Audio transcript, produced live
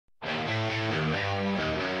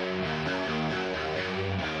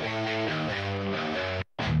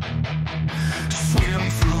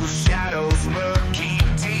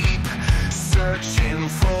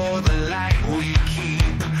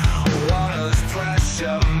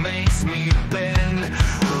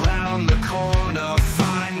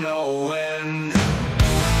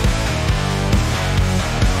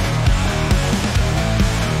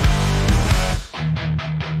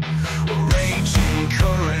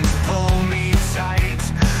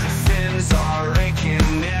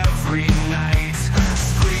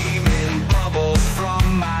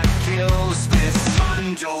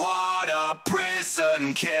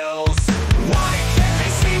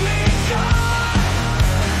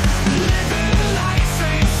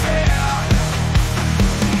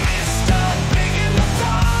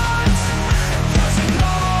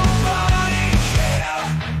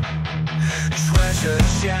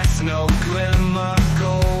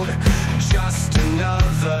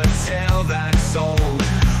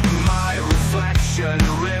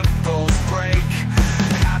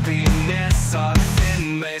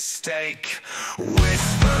mistake.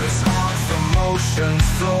 Whispers haunt the motion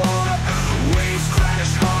floor. Waves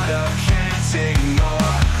crash harder, can't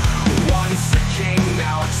ignore. Once a king,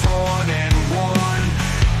 now torn and worn.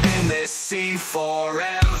 In this sea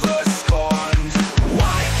forever scorned.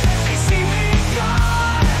 Why can't they see me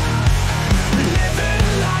gone? Living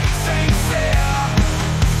life ain't fair.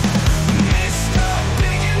 Mr.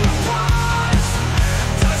 Big in the Pond,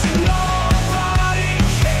 doesn't nobody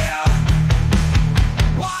care?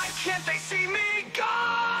 Why can't they see me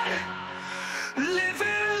gone?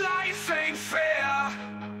 Living life ain't fair.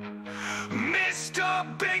 Mr.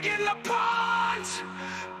 Big in the Pond,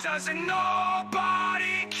 doesn't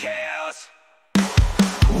nobody cares?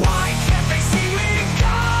 Why can't they see me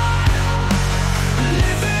gone?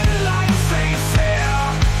 Living life ain't fair.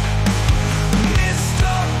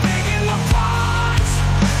 Mr. Big in the Pond,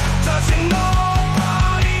 doesn't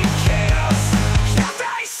nobody cares? Yeah,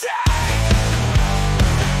 they say.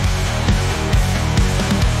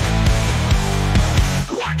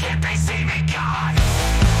 Why can't they see me gone?